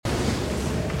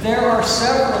There are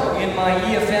several in my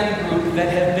EFM group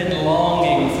that have been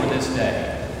longing for this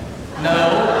day.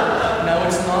 No,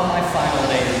 it's not my final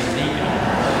day as a deacon.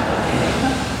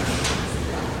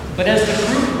 But as the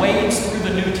group wades through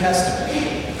the New Testament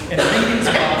and readings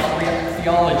about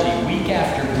theology week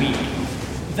after week,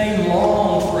 they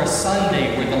long for a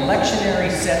Sunday where the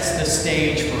lectionary sets the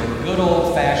stage for a good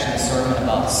old-fashioned sermon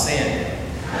about sin.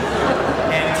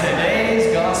 And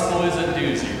today's gospel is a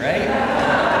doozy, right?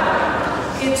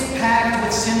 It's packed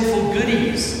with sinful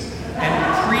goodies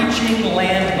and preaching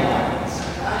landmines.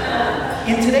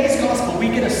 In today's gospel, we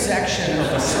get a section of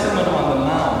the Sermon on the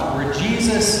Mount where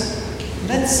Jesus,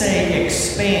 let's say,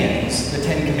 expands the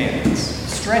Ten Commandments,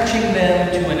 stretching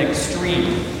them to an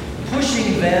extreme,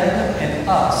 pushing them and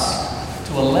us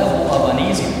to a level of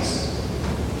uneasiness.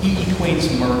 He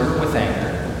equates murder with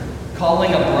anger,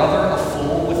 calling a brother a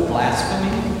fool with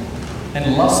blasphemy,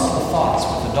 and lustful thoughts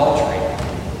with adultery.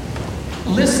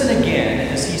 Listen again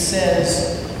as he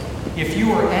says, if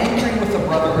you are angry with a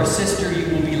brother or sister, you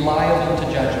will be liable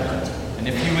to judgment. And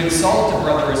if you insult a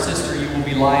brother or sister, you will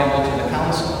be liable to the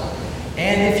council.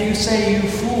 And if you say you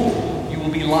fool, you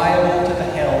will be liable to the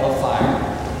hell of fire.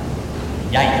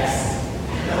 Yikes.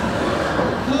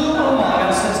 Who among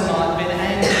us has not been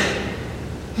angry?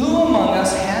 Who among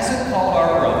us hasn't called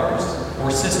our brothers,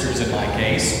 or sisters in my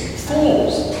case,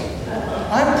 fools?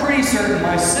 I'm pretty certain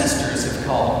my sisters have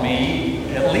called me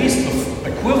at least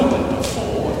the equivalent of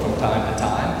fool from time to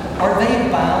time. Are they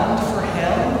bound for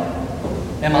hell?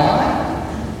 Am I?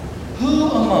 Who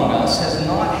among us has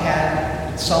not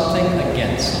had something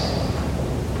against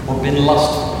someone or been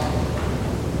lustful?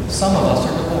 Some of us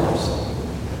are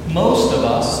divorced. Most of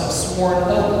us have sworn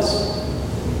oaths.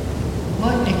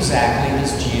 What exactly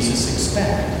does Jesus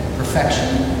expect?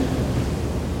 Perfection?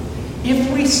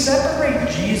 If we separate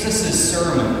Jesus'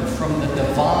 sermon from the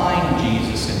divine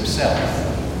Jesus himself,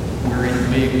 we're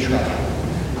in big trouble.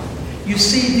 You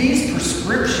see, these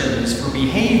prescriptions for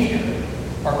behavior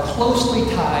are closely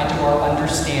tied to our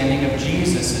understanding of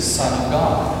Jesus as Son of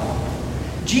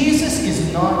God. Jesus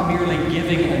is not merely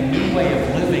giving a new way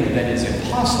of living that is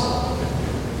impossible.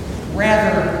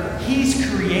 Rather, he's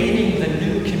creating the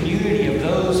new community of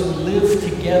those who live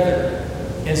together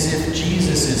as if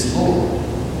Jesus is Lord.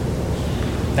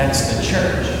 That's the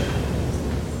church.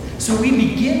 So we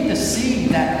begin to see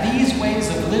that these ways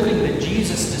of living that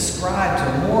Jesus describes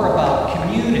are more about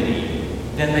community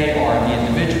than they are the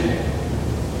individual.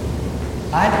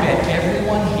 I bet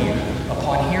everyone here,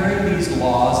 upon hearing these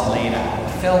laws laid out,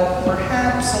 felt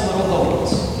perhaps a little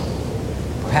hopeless,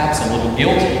 perhaps a little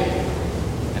guilty,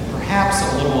 and perhaps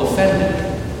a little offended.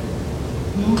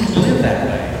 Who can live that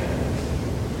way?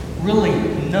 Really,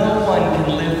 no one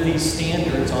can live these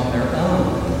standards on their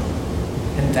own.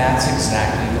 And that's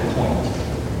exactly the point.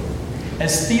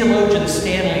 As theologian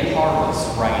Stanley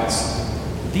Harvest writes,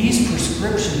 these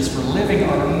prescriptions for living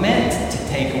are meant to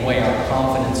take away our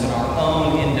confidence in our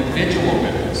own individual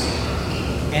goodness,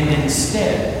 and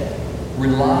instead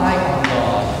rely on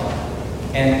God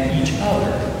and each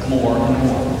other more and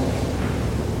more.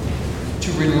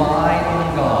 To rely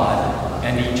on God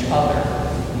and each other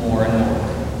more and more.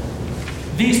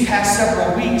 These past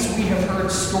several weeks, we have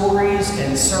heard stories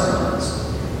and sermons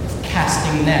of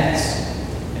casting nets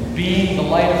and being the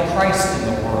light of Christ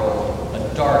in the world,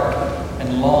 a dark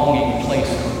and longing place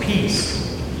for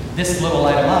peace. This little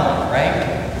light of mine,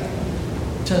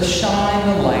 right? To shine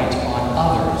the light on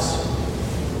others.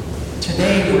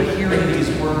 Today, we're hearing these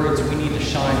words, we need to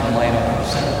shine the light on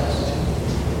ourselves.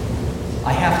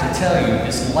 I have to tell you,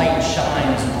 this light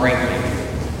shines brightly.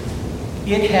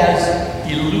 It has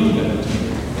illumined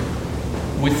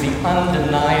with the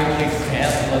undeniably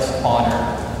fabulous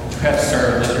honor to have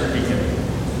served as your deacon.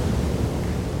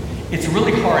 It's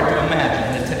really hard to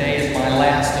imagine that today is my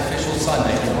last official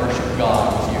Sunday to worship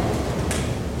God with you.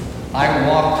 I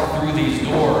walked through these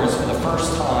doors for the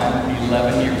first time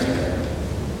 11 years ago.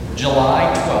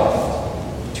 July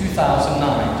 12th,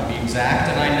 2009 to be exact,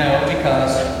 and I know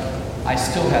because I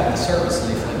still have the service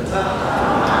leaflet.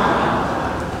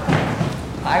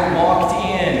 I walked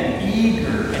in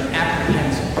eager and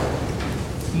apprehensive.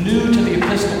 New to the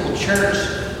Episcopal Church,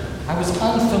 I was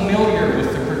unfamiliar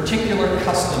with the particular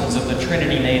customs of the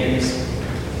Trinity natives.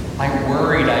 I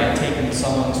worried I had taken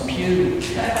someone's pew.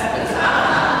 And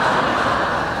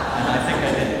I think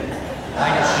I did. I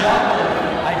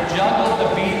juggled the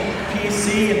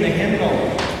PC and the hymnal.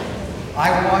 I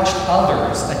watched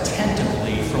others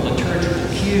attentively for liturgical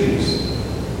cues.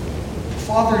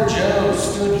 Father Joe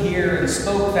stood here and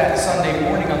spoke that Sunday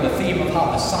morning on the theme of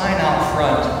how the sign out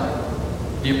front,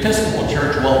 the Episcopal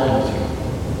Church welcomes you,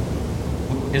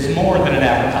 is more than an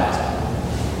advertisement.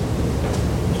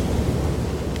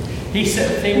 He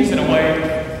said things in a way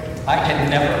I had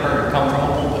never heard come from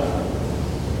a pulpit.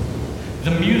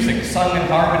 The music sung in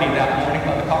harmony that morning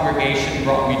by the congregation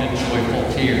brought me to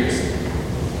joyful tears.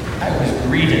 I was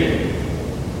greeted,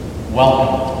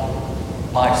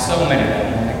 welcomed by so many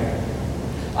that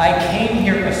morning. I came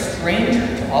here a stranger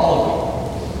to all of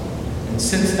you, and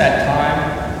since that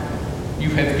time, you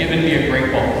have given me a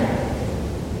great welcome.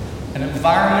 An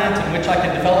environment in which I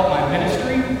can develop my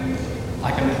ministry,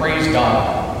 I can praise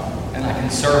God, and I can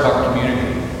serve our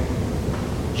community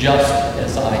just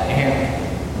as I am,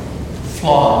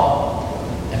 flawed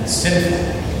and sinful,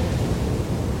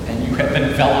 and you have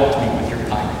enveloped me with your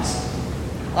kindness.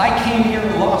 I came here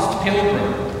a lost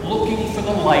pilgrim, looking for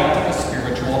the light of a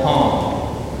spiritual home.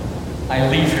 I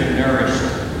leave here nourished,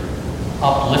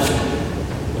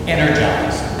 uplifted,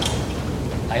 energized.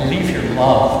 I leave here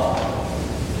loved.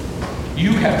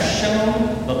 You have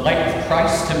shown the light of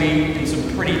Christ to me in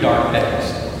some pretty dark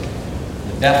days.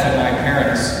 The death of my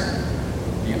parents,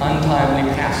 the untimely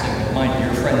passing of my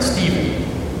dear friend Stephen.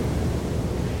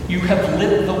 You have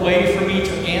lit the way for me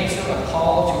to answer a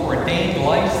call to ordained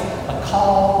life, a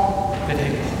call that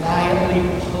had quietly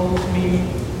poked me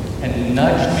and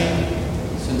nudged me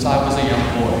since I was a young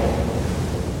boy.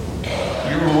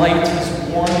 Your light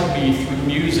has warmed me through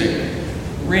music,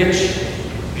 rich,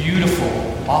 beautiful,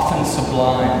 often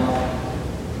sublime.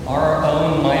 Our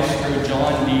own maestro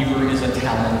John Deaver is a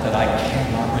talent that I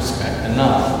cannot respect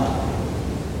enough.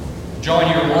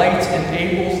 John, your light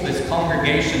enables this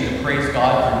congregation to praise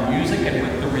God through music and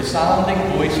with the resounding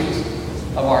voices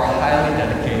of our highly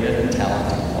dedicated and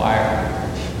talented choir.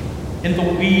 In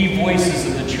the wee voices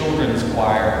of the children's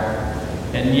choir,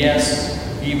 and yes,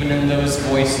 even in those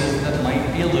voices that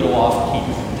might be a little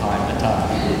off-key from time to time.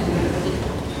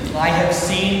 I have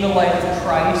seen the light of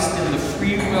Christ in the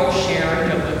free will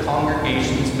sharing of the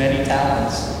congregation's many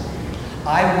talents.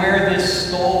 I wear this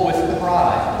stole with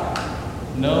pride,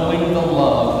 knowing the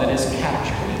love that is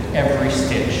captured in every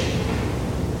stitch.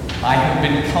 I have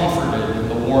been comforted in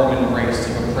the warm embrace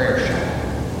of a prayer shawl.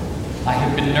 I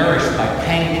have been nourished by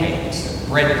pancakes, and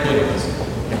bread puddings,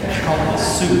 and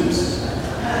countless soups.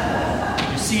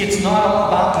 You see, it's not all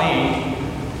about me.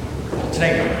 Well,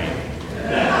 today for me.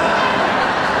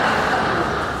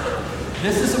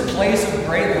 This is a place of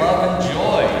great love and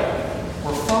joy,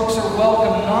 where folks are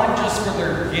welcome not just for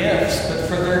their gifts, but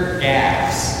for their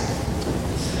gaffes.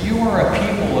 You are a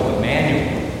people of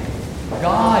Emmanuel.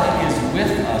 God is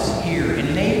with us here,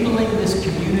 enabling this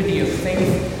community of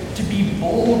faith to be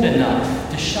bold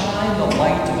enough to shine the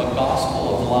light of a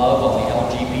gospel of love on the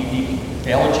LGBT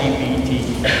community.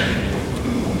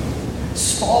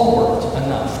 Stalwart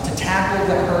enough to tackle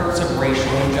the hurts of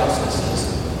racial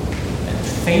injustices, and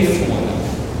faithful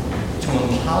enough to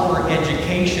empower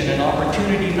education and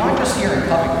opportunity not just here in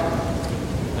Covington,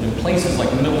 but in places like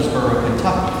Middlesboro,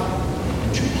 Kentucky,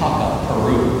 and Chupaca,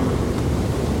 Peru.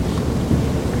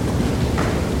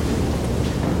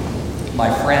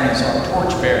 My friends, our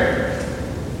torchbearer,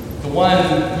 the one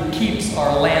who keeps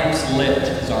our lamps lit,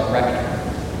 is our rector.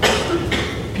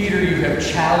 Peter, you have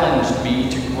challenged me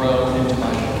to grow into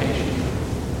my vocation,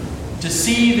 to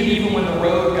see that even when the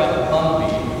road got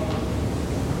bumpy,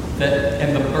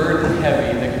 and the burden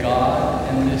heavy, that God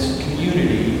and this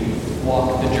community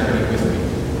walked the journey with me.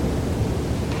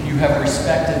 You have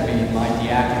respected me in my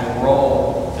diaconal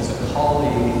role as a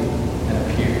colleague and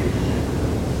a peer.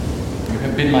 You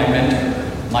have been my mentor,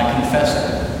 my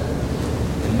confessor,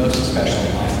 and most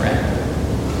especially my friend.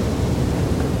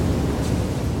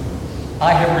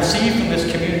 I have received from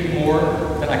this community more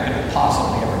than I could have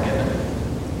possibly ever given.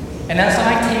 And as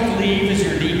I take leave as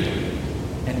your deacon,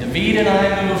 and David and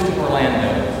I move to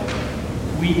Orlando,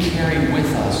 we carry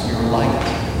with us your light.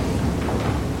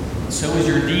 So as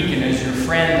your deacon, as your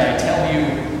friend, I tell you,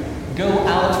 go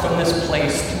out from this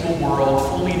place to a world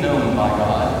fully known by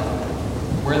God.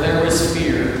 Where there is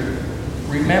fear,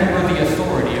 remember the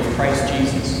authority of Christ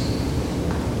Jesus.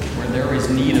 Where there is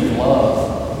need of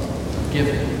love, give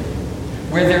it.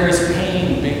 Where there is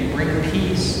pain, bring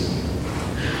peace.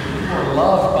 You are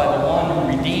loved by the one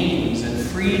who redeems and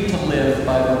freed to live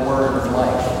by the word of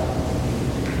life.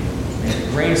 May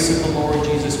the grace of the Lord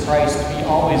Jesus Christ be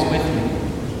always with you.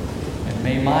 And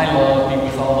may my love be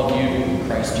with all of you in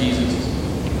Christ Jesus.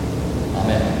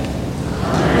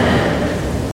 Amen.